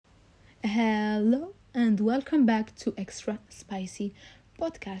Hello and welcome back to Extra Spicy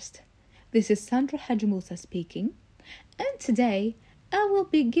Podcast. This is Sandra Musa speaking, and today I will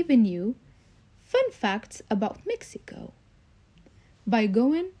be giving you fun facts about Mexico.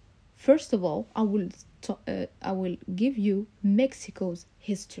 First of all, I will give you Mexico's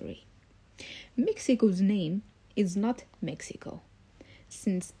history. Mexico's name is not Mexico.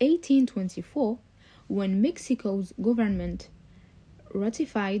 Since 1824, when Mexico's government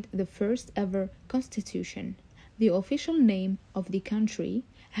ratified the first ever constitution, the official name of the country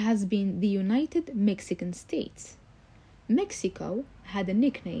has been the United Mexican States. Mexico had a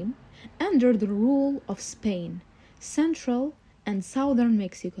nickname under the rule of Spain. Central and southern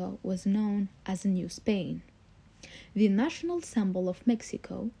Mexico was known as New Spain. The national symbol of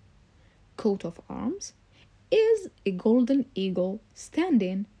Mexico, coat of arms, is a golden eagle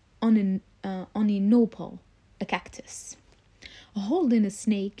standing on a nopal, a cactus, holding a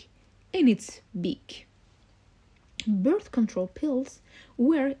snake in its beak. Birth control pills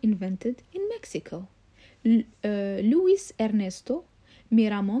were invented in Mexico. Luis Ernesto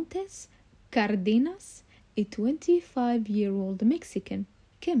Miramontes Cardenas, a 25-year-old Mexican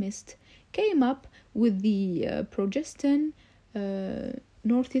chemist, came up with the progestin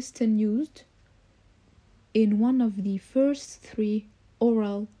northeastern used in one of the first 3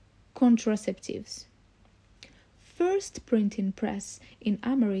 oral contraceptives. First printing press in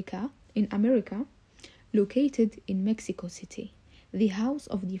America, located in Mexico City. The house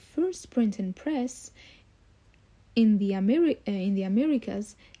of the first printing press in the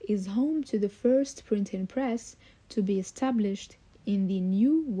Americas is home to the first printing press to be established in the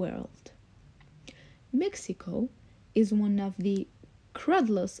New World. Mexico is one of the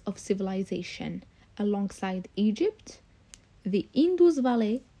cradles of civilization, alongside Egypt, the Indus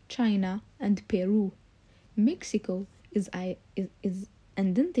Valley, China, and Peru. Mexico is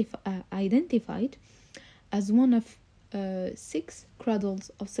identified as one of 6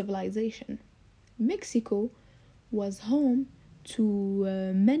 cradles of civilization. Mexico was home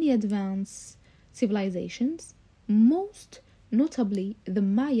to many advanced civilizations, most notably the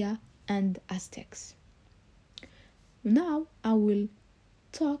Maya and Aztecs. Now I will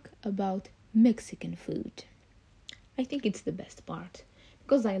talk about Mexican food. I think it's the best part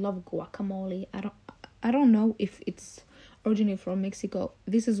because I love guacamole. I don't know if it's originally from Mexico.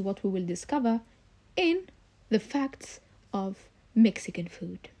 This is what we will discover in the facts of Mexican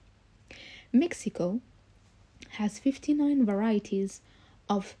food. Mexico has 59 varieties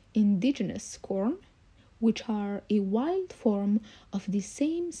of indigenous corn, which are a wild form of the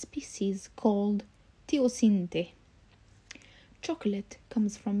same species called teosinte. Chocolate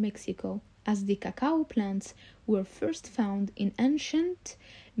comes from Mexico, as the cacao plants were first found in ancient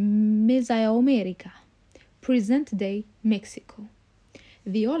Mesoamerica, present-day Mexico.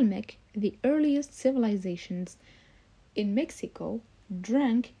 The Olmec, the earliest civilizations in Mexico,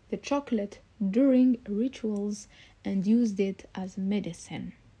 drank the chocolate during rituals and used it as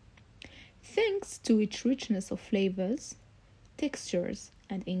medicine. Thanks to its richness of flavors, textures,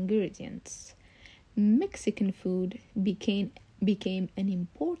 and ingredients, Mexican food became an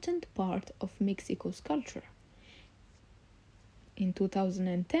important part of Mexico's culture. In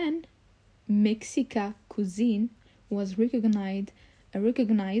 2010, Mexica cuisine was recognized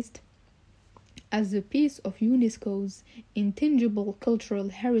as a piece of UNESCO's intangible cultural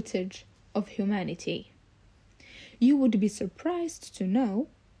heritage of humanity. You would be surprised to know,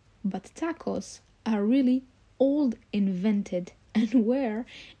 but tacos are really old invented and were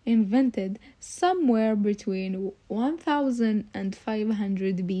invented somewhere between 1000 and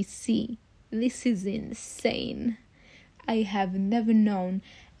 500 BC. This is insane. I have never known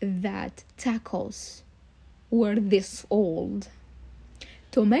that tacos were this old.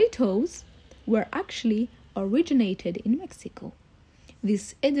 Tomatoes were actually originated in Mexico.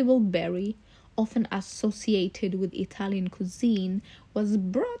 This edible berry, often associated with Italian cuisine, was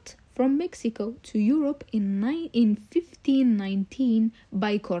brought from Mexico to Europe in 1519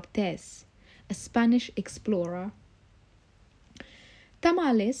 by Cortés, a Spanish explorer.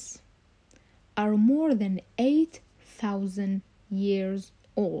 Tamales are more than 8,000 years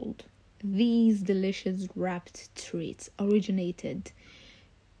old. These delicious wrapped treats originated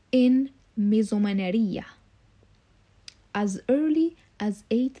in Mesoamerica as early as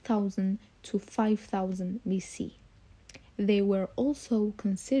 8,000 to 5,000 BC. They were also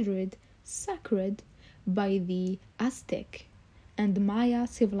considered sacred by the Aztec and Maya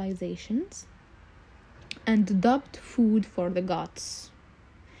civilizations and dubbed food for the gods.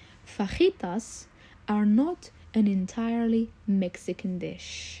 Fajitas are not an entirely Mexican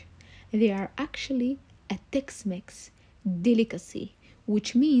dish. They are actually a Tex-Mex delicacy,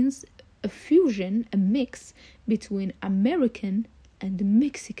 which means a fusion, a mix between American and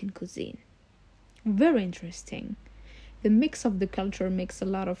Mexican cuisine. Very interesting. The mix of the culture makes a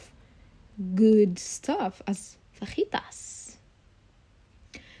lot of good stuff as fajitas.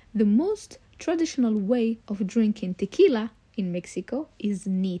 The most traditional way of drinking tequila in Mexico is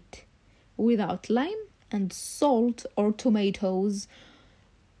neat, without lime and salt or tomatoes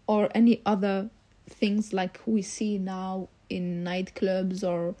or any other things like we see now in nightclubs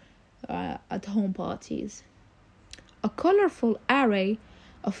or at home parties. A colorful array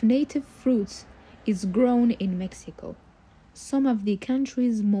of native fruits is grown in Mexico. Some of the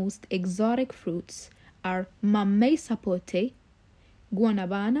country's most exotic fruits are mamey sapote,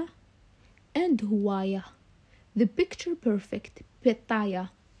 guanabana, and huaya. The picture-perfect pitaya,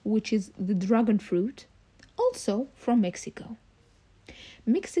 which is the dragon fruit, also from Mexico.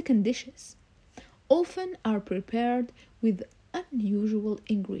 Mexican dishes often are prepared with unusual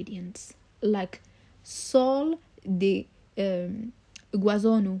ingredients like sol de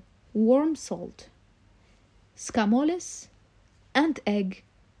guazono, warm salt, scamoles, and egg,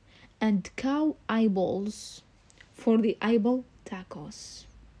 and cow eyeballs for the eyeball tacos.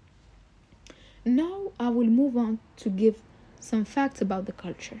 Now I will move on to give some facts about the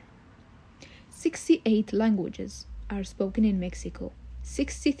culture. 68 languages are spoken in Mexico,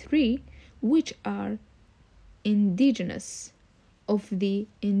 63 which are indigenous of the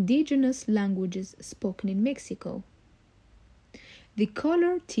indigenous languages spoken in Mexico. The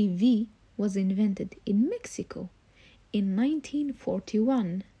color TV was invented in Mexico in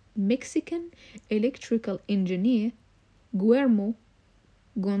 1941. Mexican electrical engineer Guillermo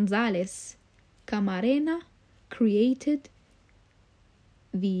González Camarena created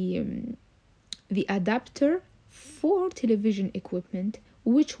the adapter for television equipment,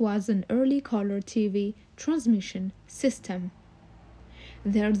 which was an early color TV transmission system.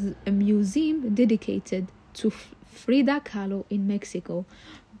 There's a museum dedicated to Frida Kahlo in Mexico.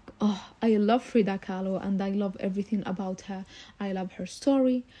 Oh, I love Frida Kahlo and I love everything about her. I love her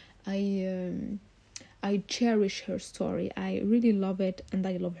story. I cherish her story. I really love it, and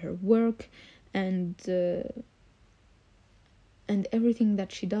I love her work and everything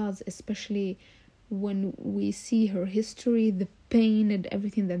that she does, especially when we see her history, the pain and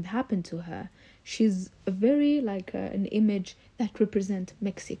everything that happened to her. She's a very an image that represents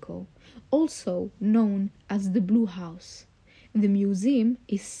Mexico, also known as the Blue House. The museum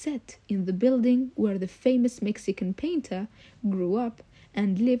is set in the building where the famous Mexican painter grew up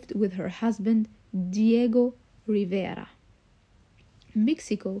and lived with her husband Diego Rivera.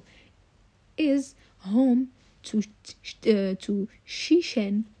 Mexico is home to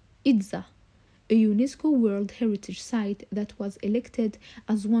Chichen Itza, a UNESCO World Heritage Site that was elected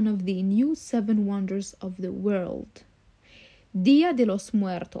as one of the new 7 wonders of the world. Dia de los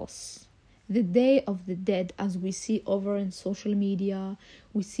Muertos, the Day of the Dead, as we see over in social media.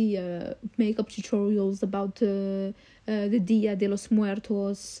 We see makeup tutorials about the Dia de los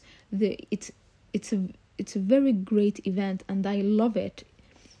Muertos. It's a very great event, and I love it.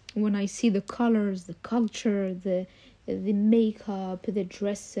 When I see the colors, the culture, the makeup, the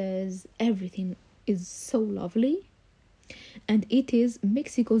dresses, everything is so lovely. And it is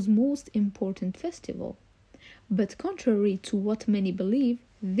Mexico's most important festival. But contrary to what many believe,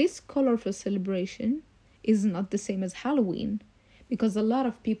 this colorful celebration is not the same as Halloween, because a lot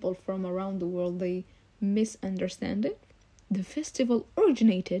of people from around the world, they misunderstand it. The festival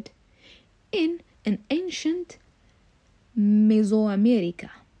originated in an ancient Mesoamerica,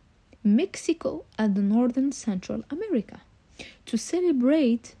 Mexico and northern Central America. To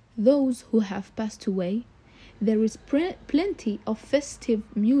celebrate those who have passed away, there is plenty of festive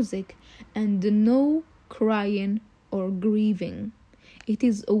music and no crying or grieving. It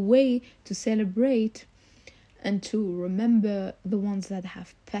is a way to celebrate and to remember the ones that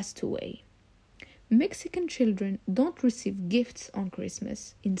have passed away. Mexican children don't receive gifts on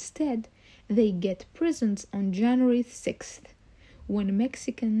Christmas. Instead, they get presents on January 6th, when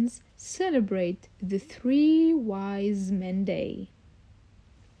Mexicans celebrate the 3 Wise Men Day.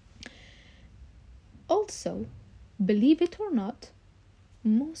 Also, believe it or not,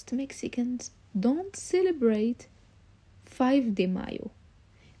 most Mexicans don't celebrate 5 de Mayo,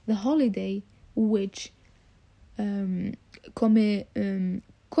 the holiday which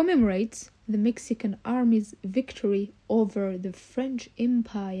commemorates the Mexican Army's victory over the French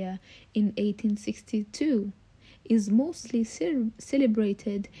Empire in 1862. Is mostly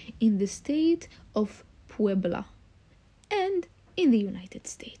celebrated in the state of Puebla and in the United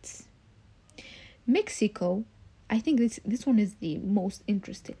States. Mexico, I think this one is the most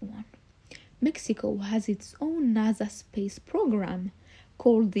interesting one. Mexico has its own NASA space program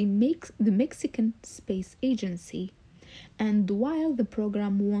called the Mexican Space Agency. And while the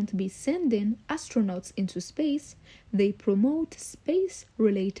program won't be sending astronauts into space, they promote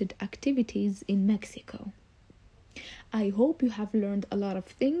space-related activities in Mexico. I hope you have learned a lot of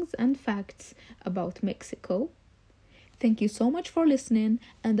things and facts about Mexico. Thank you so much for listening,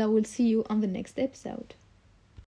 and I will see you on the next episode.